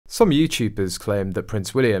Some YouTubers claimed that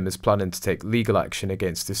Prince William is planning to take legal action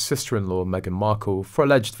against his sister-in-law Meghan Markle for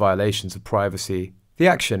alleged violations of privacy. The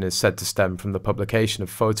action is said to stem from the publication of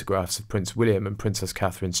photographs of Prince William and Princess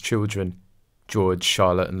Catherine's children, George,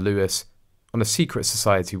 Charlotte and Louis, on a secret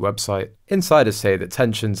society website. Insiders say that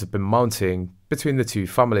tensions have been mounting between the two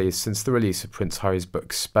families since the release of Prince Harry's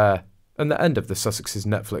book Spare and the end of the Sussex's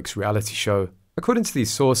Netflix reality show. According to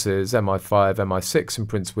these sources, MI5, MI6 and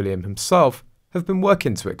Prince William himself have been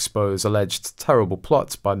working to expose alleged terrible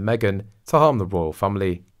plots by Meghan to harm the royal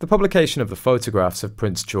family. The publication of the photographs of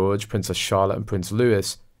Prince George, Princess Charlotte and Prince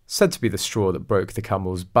Louis said to be the straw that broke the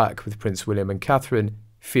camel's back, with Prince William and Catherine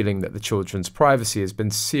feeling that the children's privacy has been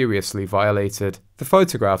seriously violated. The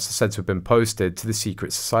photographs are said to have been posted to the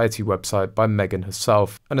secret society website by Meghan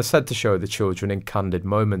herself and are said to show the children in candid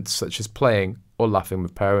moments such as playing or laughing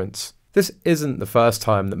with parents. This isn't the first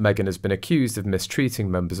time that Meghan has been accused of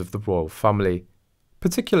mistreating members of the royal family,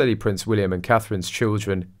 particularly Prince William and Catherine's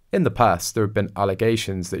children. In the past, there have been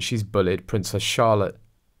allegations that she's bullied Princess Charlotte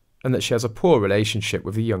and that she has a poor relationship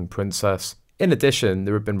with the young princess. In addition,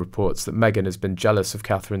 there have been reports that Meghan has been jealous of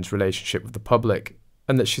Catherine's relationship with the public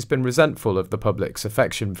and that she's been resentful of the public's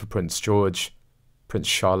affection for Prince George, Prince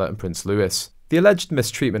Charlotte and Prince Louis. The alleged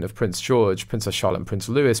mistreatment of Prince George, Princess Charlotte and Prince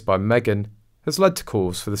Louis by Meghan has led to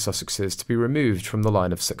calls for the Sussexes to be removed from the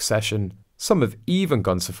line of succession. Some have even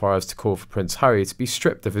gone so far as to call for Prince Harry to be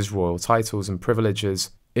stripped of his royal titles and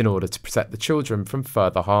privileges in order to protect the children from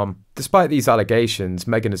further harm. Despite these allegations,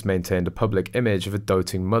 Meghan has maintained a public image of a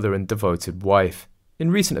doting mother and devoted wife.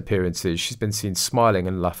 In recent appearances, she's been seen smiling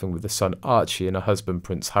and laughing with her son Archie and her husband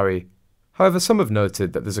Prince Harry. However, some have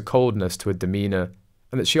noted that there's a coldness to her demeanour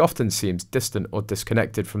and that she often seems distant or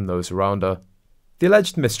disconnected from those around her. The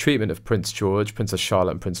alleged mistreatment of Prince George, Princess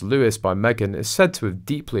Charlotte and Prince Louis by Meghan is said to have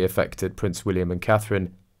deeply affected Prince William and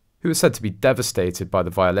Catherine, who are said to be devastated by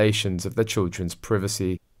the violations of their children's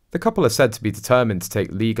privacy. The couple are said to be determined to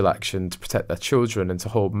take legal action to protect their children and to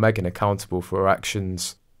hold Meghan accountable for her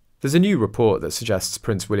actions. There's a new report that suggests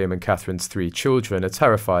Prince William and Catherine's 3 children are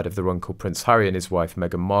terrified of their uncle Prince Harry and his wife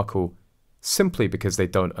Meghan Markle, simply because they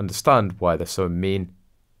don't understand why they're so mean.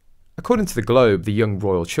 According to The Globe, the young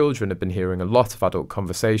royal children have been hearing a lot of adult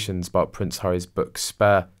conversations about Prince Harry's book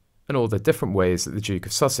Spare and all the different ways that the Duke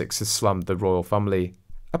of Sussex has slammed the royal family.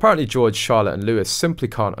 Apparently George, Charlotte and Louis simply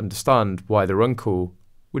can't understand why their uncle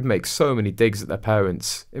would make so many digs at their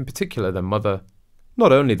parents, in particular their mother.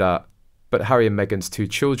 Not only that, but Harry and Meghan's 2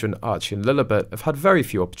 children, Archie and Lilibet, have had very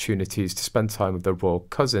few opportunities to spend time with their royal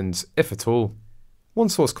cousins, if at all. One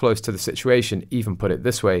source close to the situation even put it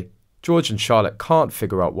this way: George and Charlotte can't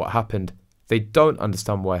figure out what happened. They don't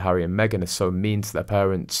understand why Harry and Meghan are so mean to their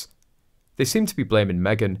parents. They seem to be blaming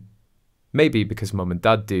Meghan, maybe because mum and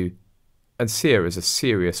dad do, and see her as a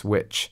serious witch.